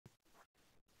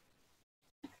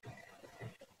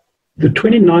The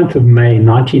 29th of May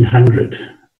 1900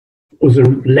 was a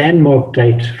landmark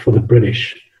date for the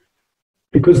British,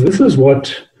 because this is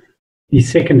what the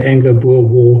Second Anglo-Boer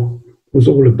War was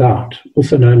all about,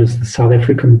 also known as the South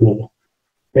African War.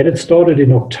 That had started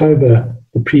in October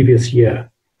the previous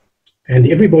year,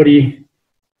 and everybody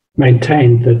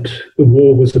maintained that the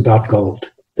war was about gold,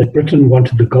 that Britain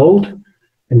wanted the gold,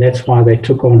 and that's why they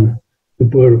took on the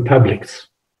Boer republics.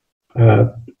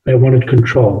 They wanted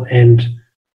control, and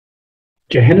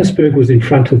Johannesburg was in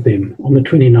front of them on the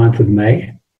 29th of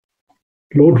May.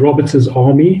 Lord Roberts's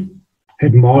army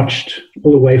had marched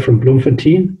all the way from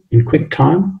Bloemfontein in quick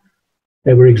time.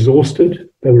 They were exhausted.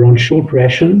 They were on short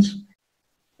rations,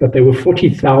 but there were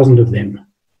 40,000 of them.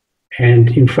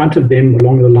 And in front of them,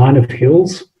 along the line of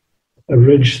hills, a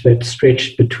ridge that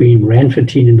stretched between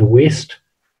Randfontein in the west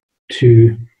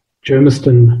to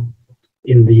Germiston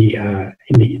in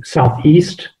the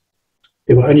southeast,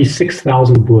 there were only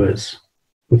 6,000 Boers,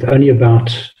 with only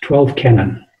about 12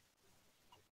 cannon.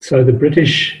 So the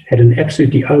British had an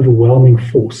absolutely overwhelming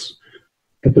force.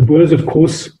 But the Boers, of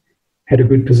course, had a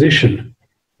good position.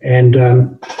 And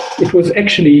it was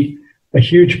actually a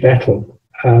huge battle.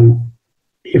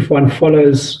 If one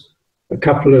follows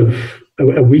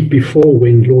a week before,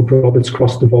 when Lord Roberts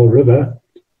crossed the Vaal River,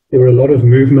 there were a lot of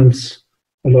movements,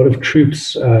 a lot of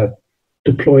troops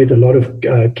deployed, a lot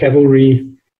of cavalry,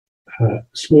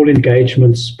 small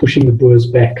engagements, pushing the Boers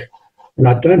back. And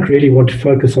I don't really want to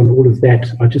focus on all of that.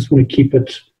 I just want to keep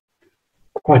it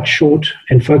quite short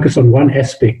and focus on one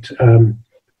aspect.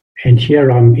 And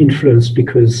here I'm influenced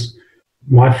because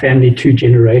my family 3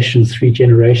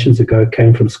 generations ago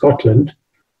came from Scotland,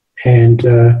 and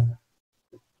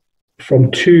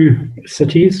from 2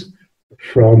 cities,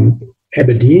 from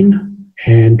Aberdeen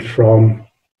and from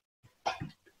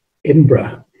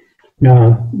Edinburgh.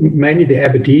 Now, mainly the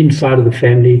Aberdeen side of the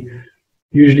family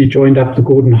usually joined up the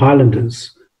Gordon Highlanders.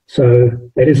 So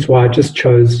that is why I just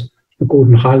chose the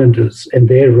Gordon Highlanders and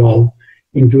their role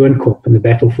in Doornkop in the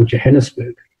Battle for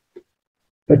Johannesburg.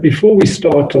 But before we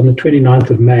start on the 29th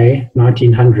of May,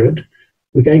 1900,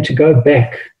 we're going to go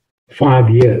back 5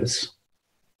 years.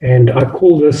 And I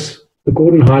call this the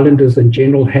Gordon Highlanders and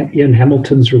General Ian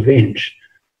Hamilton's Revenge.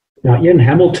 Now, Ian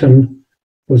Hamilton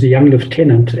was a young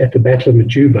lieutenant at the Battle of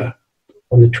Majuba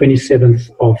on the 27th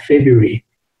of February,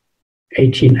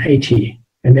 1880.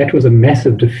 And that was a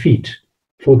massive defeat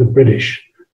for the British,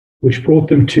 which brought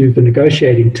them to the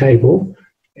negotiating table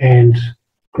and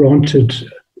granted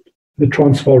the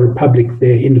Transvaal Republic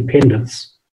their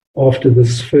independence after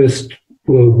this First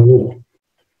World War.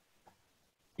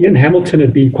 Ian Hamilton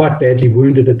had been quite badly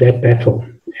wounded at that battle,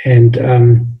 and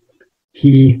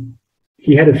he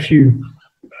had a few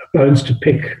bones to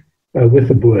pick with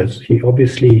the Boers. He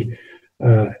obviously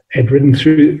had risen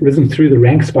through the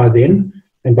ranks by then,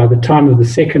 and by the time of the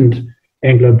Second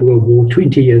Anglo-Boer War,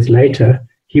 20 years later,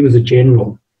 he was a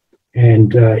general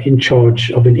and in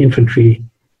charge of an infantry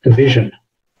division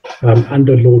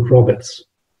under Lord Roberts.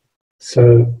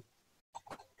 So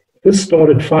this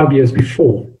started 5 years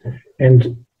before,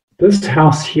 and this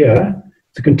house here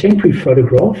is a contemporary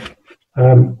photograph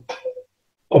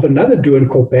of another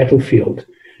Doornkop battlefield,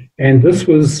 and this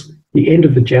was the end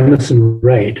of the Jameson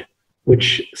Raid,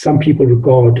 which some people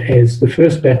regard as the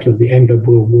first battle of the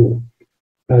Anglo-Boer War.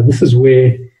 This is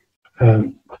where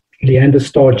Leander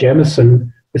Starr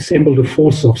Jameson assembled a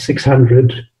force of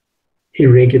 600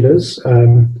 irregulars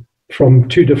from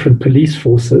 2 different police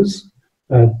forces,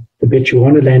 the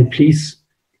Bechuanaland Police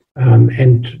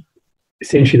and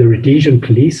essentially the Rhodesian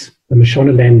Police, the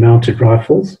Mashonaland Mounted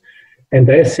Rifles, and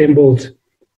they assembled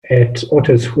at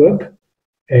Ottershoop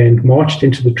and marched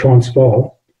into the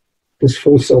Transvaal. This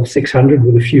force of 600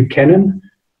 with a few cannon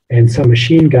and some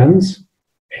machine guns,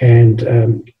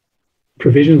 and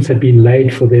provisions had been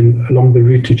laid for them along the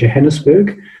route to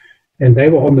Johannesburg, and they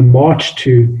were on the march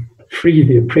to free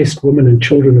the oppressed women and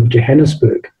children of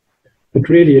Johannesburg. But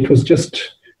really it was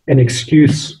just an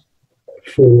excuse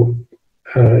for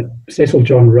Cecil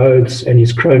John Rhodes and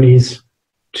his cronies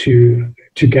to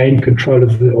gain control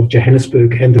of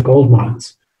Johannesburg and the gold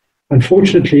mines.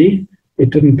 Unfortunately, it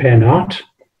didn't pan out.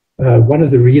 One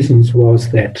of the reasons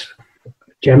was that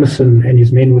Jameson and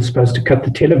his men were supposed to cut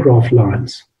the telegraph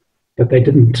lines, but they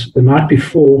didn't. The night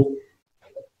before,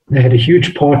 they had a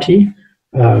huge party.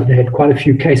 They had quite a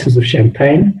few cases of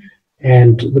champagne,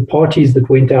 and the parties that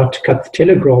went out to cut the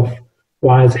telegraph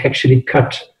wires actually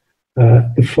cut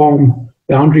the farm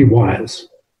boundary wires.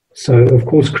 So, of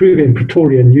course, Kruger and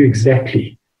Pretoria knew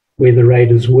exactly where the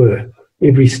raiders were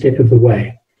every step of the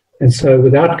way. And so,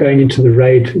 without going into the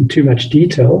raid in too much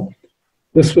detail,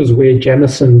 this was where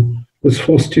Jameson was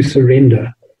forced to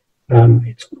surrender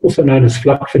It's also known as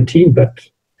Vlakfontein, but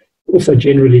also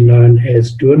generally known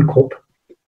as Doornkop.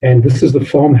 And this is the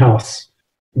farmhouse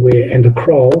and the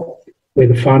kraal where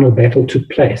the final battle took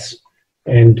place.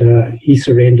 And he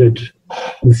surrendered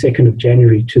on the 2nd of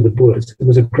January to the Boers. It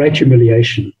was a great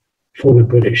humiliation for the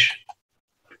British.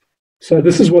 So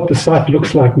this is what the site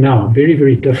looks like now. Very,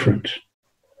 very different.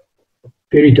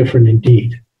 Very different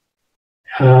indeed.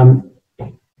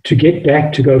 To get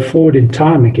back, to go forward in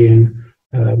time again,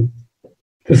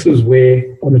 this is where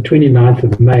on the 29th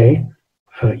of May,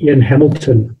 Ian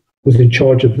Hamilton was in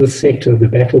charge of this sector of the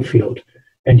battlefield.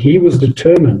 And he was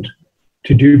determined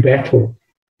to do battle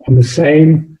on the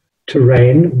same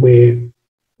terrain where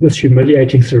this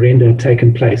humiliating surrender had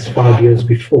taken place 5 years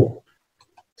before.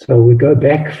 So we go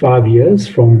back 5 years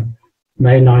from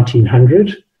May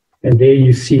 1900, and there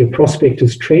you see a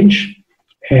prospector's trench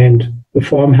and the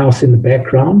farmhouse in the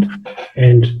background.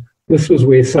 And this was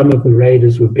where some of the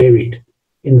raiders were buried,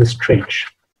 in this trench.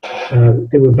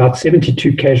 There were about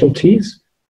 72 casualties,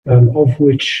 of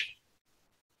which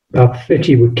about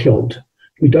 30 were killed.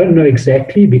 We don't know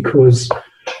exactly because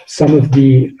some of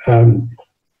the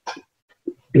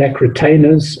black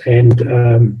retainers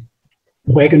and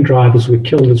wagon drivers were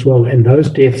killed as well, and those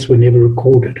deaths were never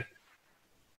recorded.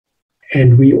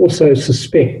 And we also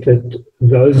suspect that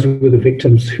those were the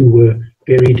victims who were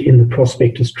buried in the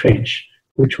prospector's trench,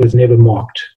 which was never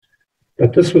marked.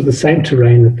 But this was the same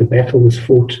terrain that the battle was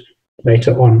fought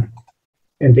later on.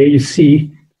 And there you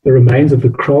see the remains of the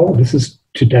kraal. This is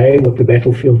today what the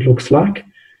battlefield looks like.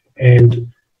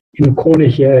 And in the corner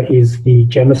here is the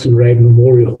Jameson Raid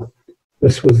Memorial.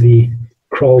 This was the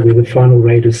kraal where the final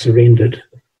raiders surrendered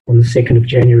on the 2nd of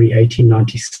January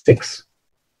 1896.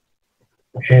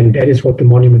 And that is what the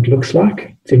monument looks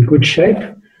like. It's in good shape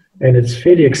and it's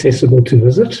fairly accessible to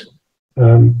visit.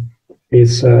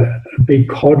 There's a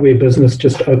big hardware business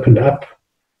just opened up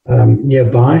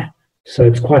nearby, so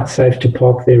it's quite safe to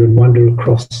park there and wander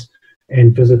across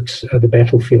and visit the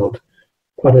battlefield.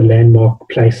 Quite a landmark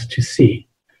place to see.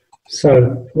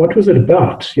 So what was it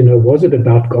about? Was it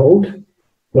about gold?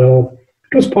 Well,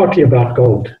 it was partly about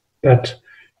gold, but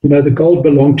the gold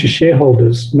belonged to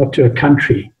shareholders, not to a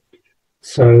country.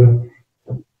 So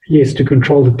yes, to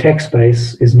control the tax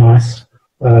base is nice,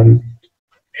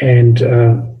 and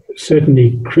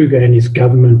certainly Kruger and his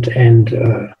government and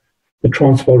the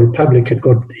Transvaal Republic had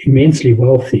got immensely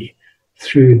wealthy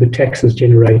through the taxes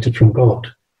generated from gold.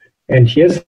 And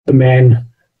here's the man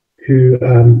who,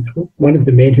 one of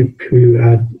the men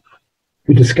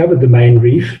who discovered the main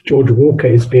reef, George Walker,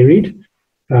 is buried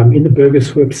in the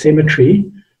Burgershoop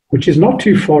Cemetery, which is not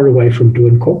too far away from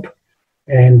Doornkop.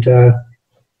 And,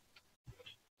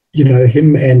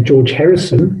 him and George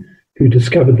Harrison, who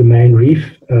discovered the main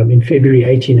reef in February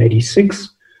 1886.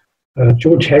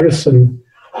 George Harrison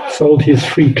sold his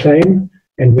free claim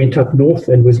and went up north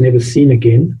and was never seen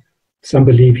again. Some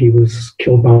believe he was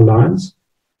killed by lions.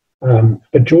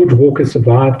 But George Walker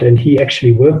survived, and he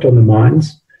actually worked on the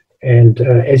mines. And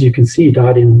as you can see, he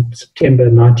died in September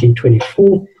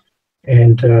 1924.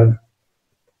 And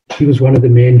he was one of the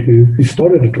men who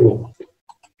started it all.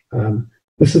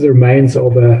 This is the remains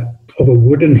of a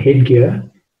wooden headgear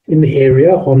in the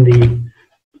area on the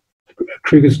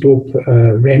Krugersdorp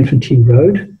Randfontein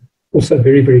Road, also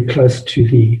very, very close to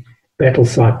the battle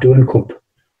site Doornkop.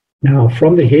 Now,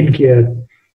 from the headgear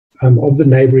of the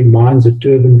neighboring mines at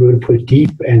Durban, Roodepoort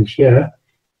Deep, and here,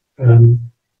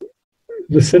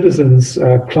 the citizens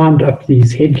climbed up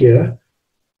these headgear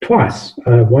twice.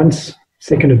 Once,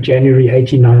 2nd of January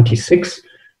 1896,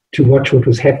 to watch what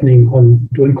was happening on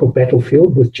Doornkop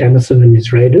battlefield with Jameson and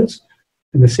his raiders.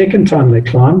 And the second time they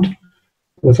climbed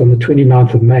was on the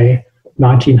 29th of May,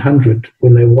 1900,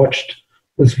 when they watched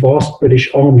this vast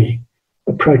British army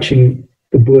approaching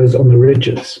the Boers on the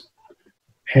ridges.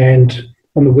 And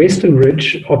on the western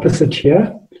ridge opposite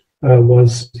here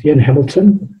was Ian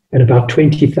Hamilton and about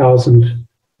 20,000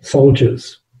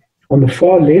 soldiers. On the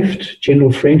far left,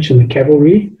 General French and the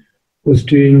cavalry was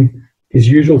doing his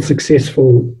usual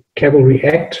successful cavalry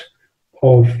act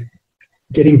of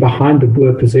getting behind the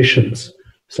Boer positions.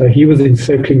 So he was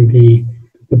encircling the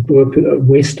Boer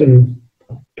western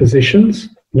positions,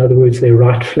 in other words, their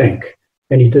right flank,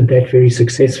 and he did that very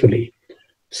successfully.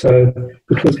 So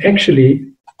it was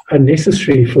actually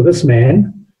unnecessary for this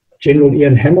man, General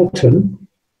Ian Hamilton,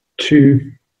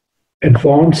 to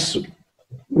advance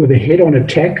with a head-on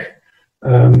attack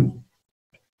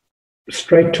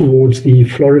straight towards the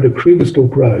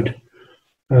Florida-Krugersdorp Road.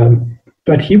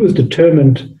 But he was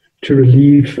determined to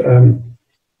relieve,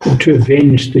 to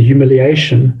avenge the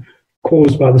humiliation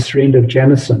caused by the surrender of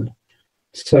Jameson.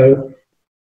 So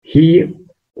he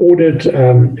ordered,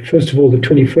 first of all, the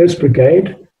 21st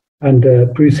Brigade under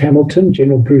Bruce Hamilton,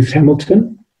 General Bruce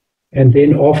Hamilton, and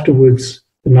then afterwards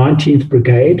the 19th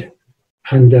Brigade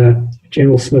under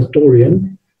General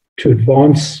Smith-Dorrien to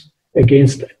advance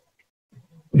against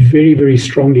very, very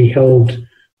strongly held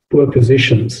Boer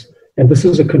positions. And this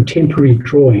is a contemporary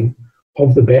drawing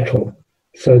of the battle.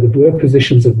 So the Boer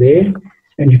positions are there,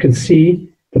 and you can see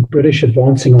the British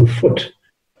advancing on foot.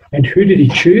 And who did he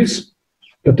choose?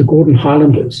 But the Gordon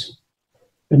Highlanders.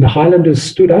 And the Highlanders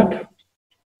stood up,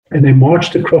 and they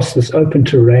marched across this open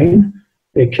terrain,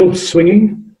 their kilts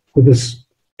swinging with this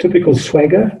typical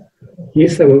swagger.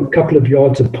 Yes, they were a couple of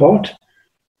yards apart,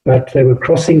 but they were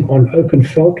crossing on open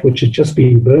veldt, which had just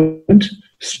been burnt,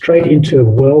 straight into a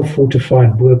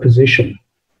well-fortified Boer position.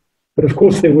 But of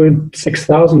course, there weren't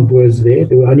 6,000 Boers there.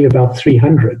 There were only about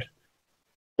 300.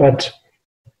 But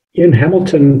Ian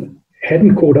Hamilton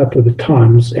hadn't caught up with the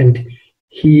times, and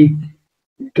he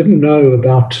didn't know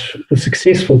about the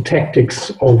successful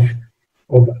tactics of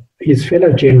his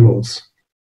fellow generals.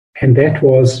 And that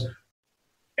was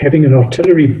having an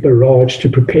artillery barrage to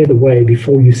prepare the way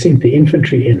before you sent the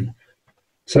infantry in.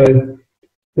 So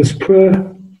these poor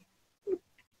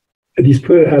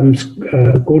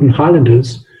Gordon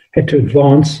Highlanders had to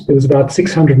advance. There was about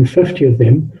 650 of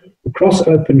them across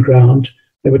open ground.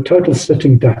 They were total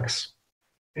sitting ducks.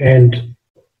 And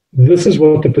this is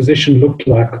what the position looked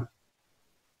like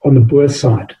on the Boer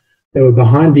side. They were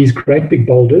behind these great big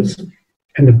boulders,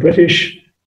 and the British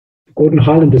Gordon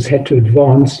Highlanders had to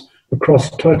advance across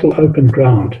total open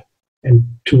ground and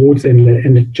towards them,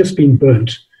 and it had just been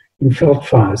burnt in veldt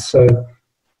fires. So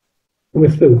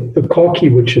with the khaki,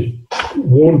 which had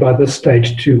worn by this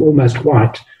stage to almost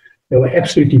white, they were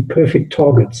absolutely perfect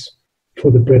targets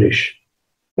for the British,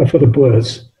 for the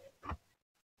Boers.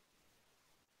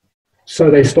 So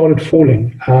they started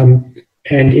falling, and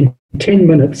in 10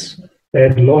 minutes, they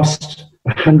had lost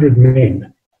 100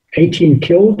 men, 18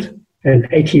 killed and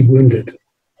 80 wounded.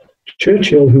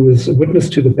 Churchill, who was a witness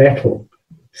to the battle,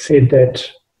 said that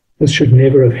this should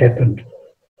never have happened.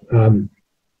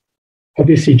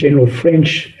 Obviously, General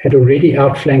French had already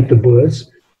outflanked the Boers,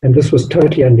 and this was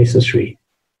totally unnecessary.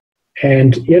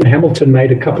 And Ian Hamilton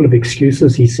made a couple of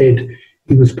excuses. He said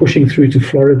he was pushing through to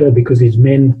Florida because his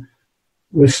men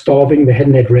were starving. They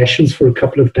hadn't had rations for a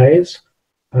couple of days.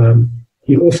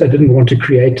 He also didn't want to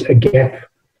create a gap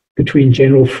between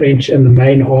General French and the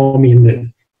main army in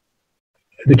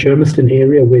the Germiston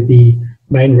area, where the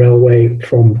main railway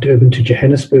from Durban to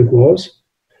Johannesburg was.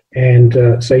 And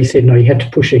so he said, no, he had to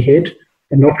push ahead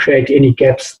and not create any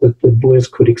gaps that the Boers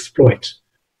could exploit.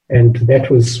 And that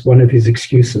was one of his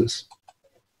excuses.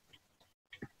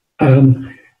 The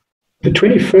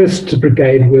 21st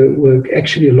Brigade were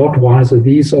actually a lot wiser.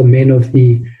 These are men of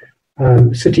the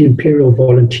City Imperial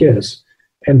Volunteers.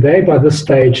 And they, by this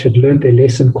stage, had learned their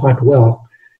lesson quite well.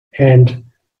 And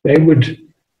they would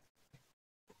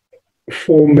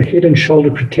form head and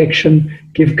shoulder protection,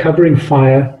 give covering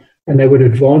fire, and they would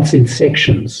advance in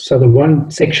sections. So the one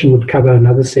section would cover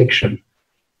another section,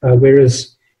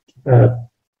 whereas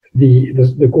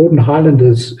the Gordon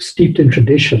Highlanders, steeped in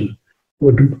tradition,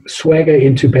 would swagger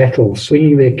into battle,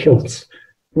 swinging their kilts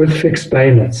with fixed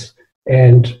bayonets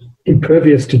and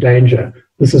impervious to danger.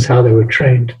 This is how they were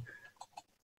trained.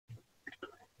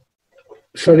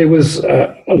 So there was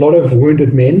a lot of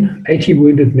wounded men, 80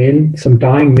 wounded men, some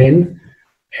dying men,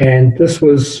 and this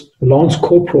was Lance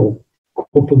Corporal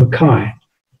Mackay,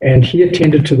 and he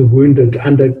attended to the wounded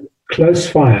under close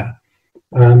fire.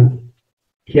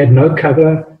 He had no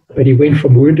cover, but he went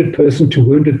from wounded person to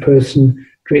wounded person,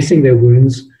 dressing their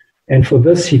wounds, and for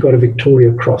this he got a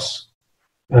Victoria Cross.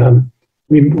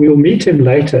 We'll meet him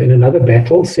later in another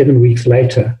battle, 7 weeks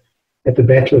later, at the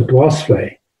Battle of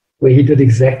Dwarsvlei, where he did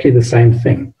exactly the same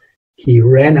thing. He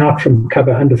ran out from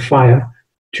cover under fire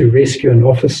to rescue an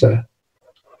officer,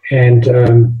 and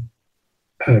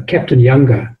Captain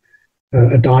Younger,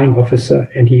 a dying officer,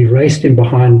 and he raced him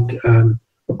behind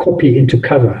a kopje into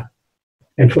cover.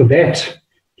 And for that,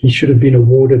 he should have been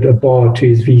awarded a bar to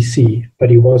his VC, but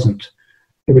he wasn't.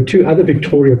 There were 2 other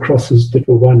Victoria Crosses that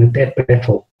were won at that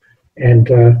battle. And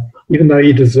even though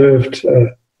he deserved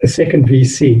a second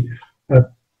VC,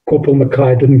 Corporal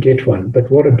Mackay didn't get one, but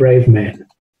what a brave man.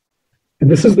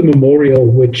 And this is the memorial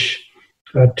which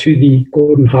to the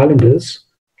Gordon Highlanders,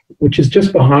 which is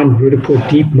just behind Roodepoort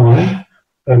Deep Mine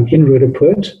in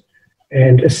Roodepoort,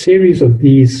 and a series of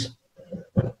these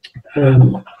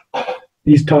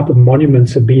type of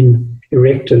monuments have been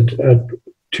erected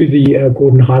to the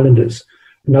Gordon Highlanders.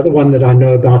 Another one that I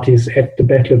know about is at the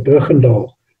Battle of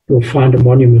Bergendal. You'll find a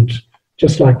monument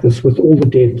just like this with all the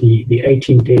dead, the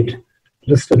 18 dead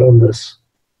listed on this.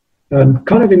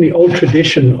 kind of in the old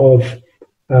tradition of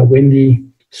when the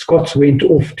Scots went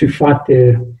off to fight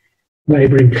their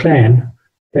neighbouring clan,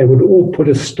 they would all put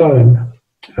a stone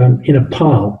in a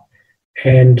pile,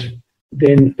 and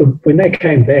then when they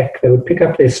came back, they would pick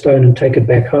up their stone and take it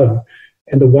back home.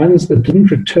 And the ones that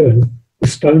didn't return, the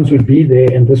stones would be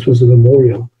there, and this was a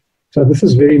memorial. So this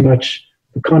is very much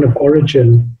the kind of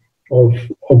origin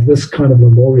of this kind of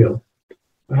memorial.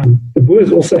 The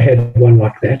Boers also had one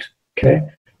like that, okay,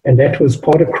 and that was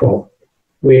Paardekraal,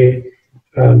 where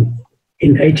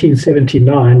in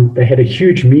 1879 they had a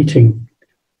huge meeting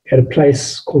at a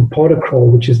place called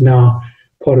Paardekraal, which is now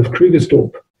part of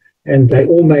Krugersdorp, and they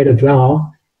all made a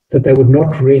vow that they would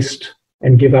not rest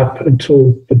and give up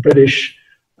until the British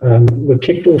were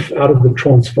kicked off out of the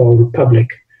Transvaal Republic,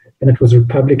 and it was a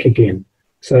republic again.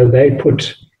 So they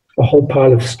put a whole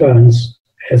pile of stones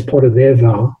as part of their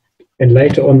vow, and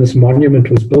later on this monument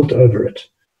was built over it.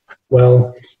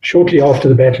 Well, shortly after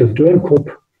the Battle of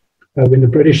Doornkop, when the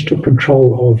British took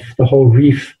control of the whole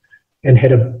reef and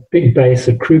had a big base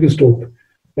at Krugersdorp,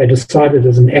 they decided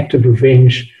as an act of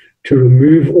revenge to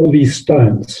remove all these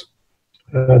stones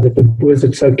that the Boers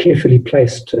had so carefully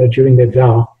placed during their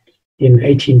vow in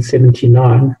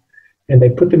 1879, and they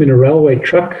put them in a railway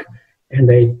truck and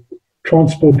they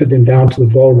transported them down to the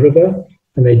Vaal River,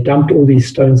 and they dumped all these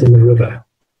stones in the river.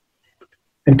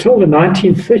 Until the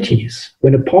 1930s,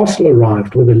 when a parcel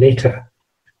arrived with a letter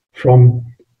from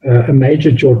a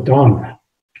Major Jordan,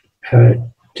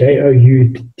 Joudin,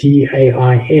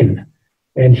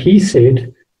 and he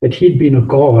said that he'd been a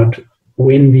guard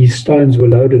when these stones were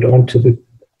loaded onto the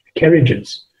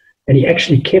carriages, and he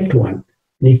actually kept one,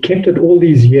 and he kept it all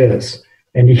these years,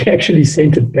 and he actually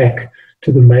sent it back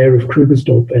to the mayor of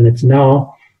Krugersdorp, and it's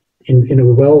now in a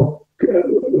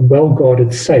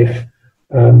well-guarded safe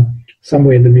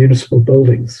somewhere in the municipal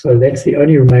buildings. So that's the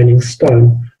only remaining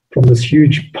stone from this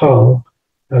huge pile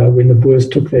when the Boers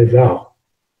took their vow.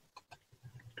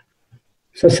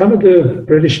 So some of the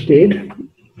British dead,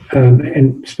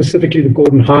 and specifically the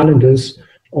Gordon Highlanders,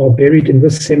 are buried in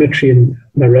this cemetery in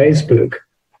Johannesburg.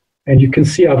 And you can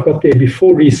see I've got there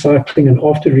before recycling and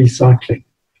after recycling.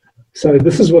 So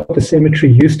this is what the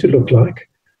cemetery used to look like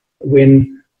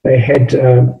when they had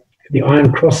the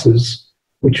iron crosses,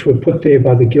 which were put there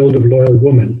by the Guild of Loyal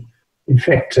Women. In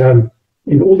fact,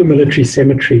 in all the military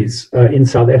cemeteries in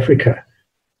South Africa,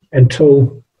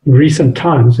 until recent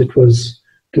times, it was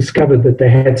discovered that they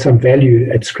had some value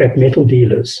at scrap metal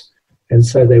dealers. And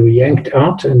so they were yanked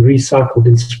out and recycled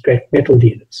in scrap metal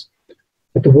dealers.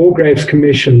 But the War Graves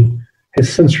Commission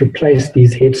has since replaced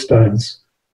these headstones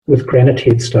with granite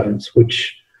headstones,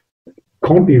 which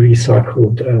can't be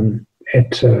recycled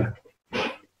at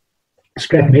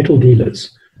scrap metal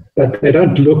dealers. But they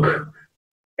don't look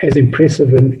as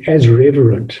impressive and as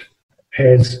reverent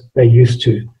as they used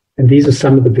to. And these are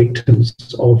some of the victims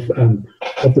of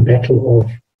the Battle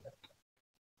of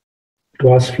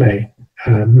Dwarsvlei,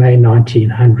 May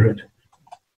 1900.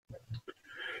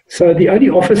 So the only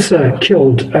officer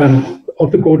killed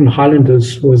of the Gordon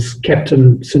Highlanders was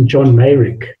Captain St. John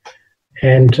Mayrick.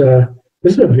 And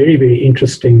this is a very, very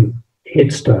interesting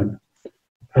headstone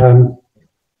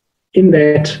in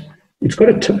that it's got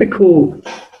a typical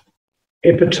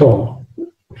epitaph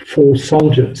for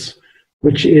soldiers,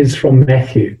 which is from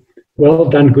Matthew. Well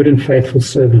done, good and faithful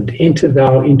servant. Enter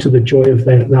thou into the joy of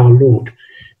thy Lord.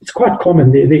 It's quite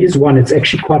common. There is one, it's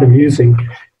actually quite amusing,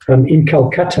 in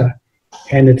Calcutta.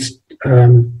 And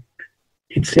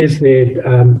it says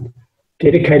there,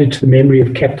 dedicated to the memory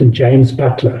of Captain James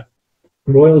Butler,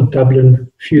 Royal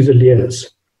Dublin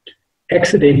Fusiliers,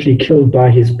 accidentally killed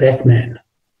by his Batman.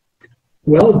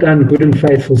 Well done, good and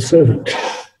faithful servant.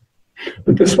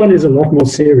 But this one is a lot more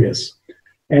serious.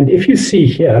 And if you see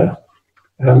here,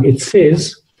 it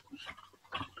says,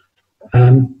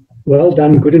 well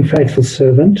done, good and faithful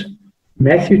servant,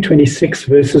 Matthew 26,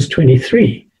 verses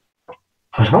 23.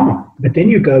 Aha, but then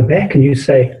you go back and you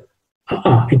say,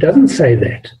 it doesn't say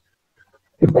that.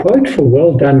 The quote for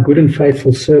well done, good and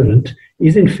faithful servant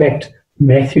is in fact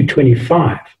Matthew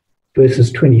 25,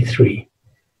 verses 23.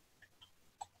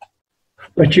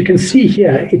 But you can see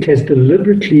here it has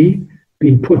deliberately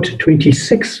been put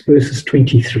 26 verses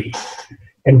 23.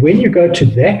 And when you go to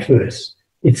that verse,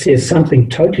 it says something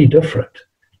totally different.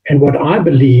 And what I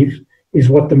believe is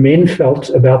what the men felt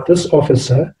about this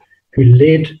officer who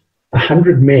led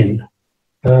 100 men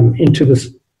into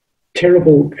this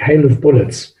terrible hail of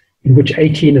bullets in which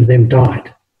 18 of them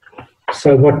died.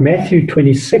 So what Matthew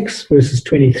 26 verses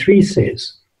 23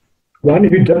 says, one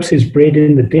who dips his bread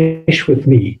in the dish with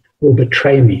me will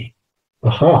betray me.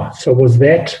 Aha, so was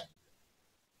that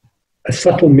a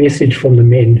subtle message from the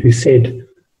men who said,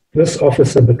 this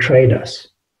officer betrayed us.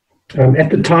 At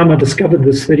the time I discovered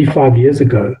this 35 years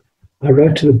ago, I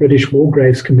wrote to the British War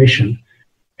Graves Commission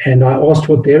and I asked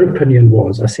what their opinion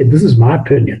was. I said, this is my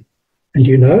opinion. And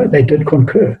you know, they did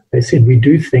concur. They said, we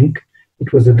do think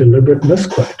it was a deliberate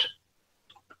misquote.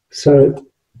 So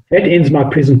that ends my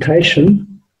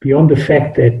presentation, beyond the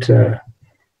fact that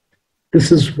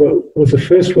this was the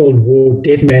First World War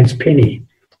Dead Man's Penny.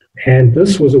 And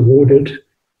this was awarded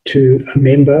to a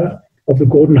member of the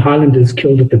Gordon Highlanders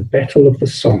killed at the Battle of the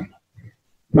Somme.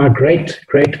 My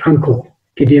great-great-uncle,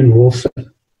 Gideon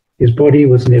Wilson. His body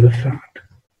was never found.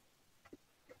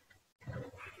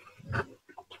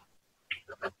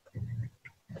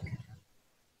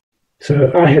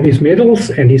 So I have his medals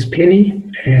and his penny,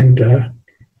 and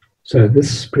so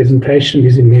this presentation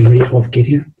is in memory of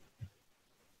Gideon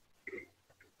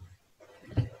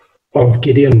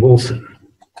Wilson.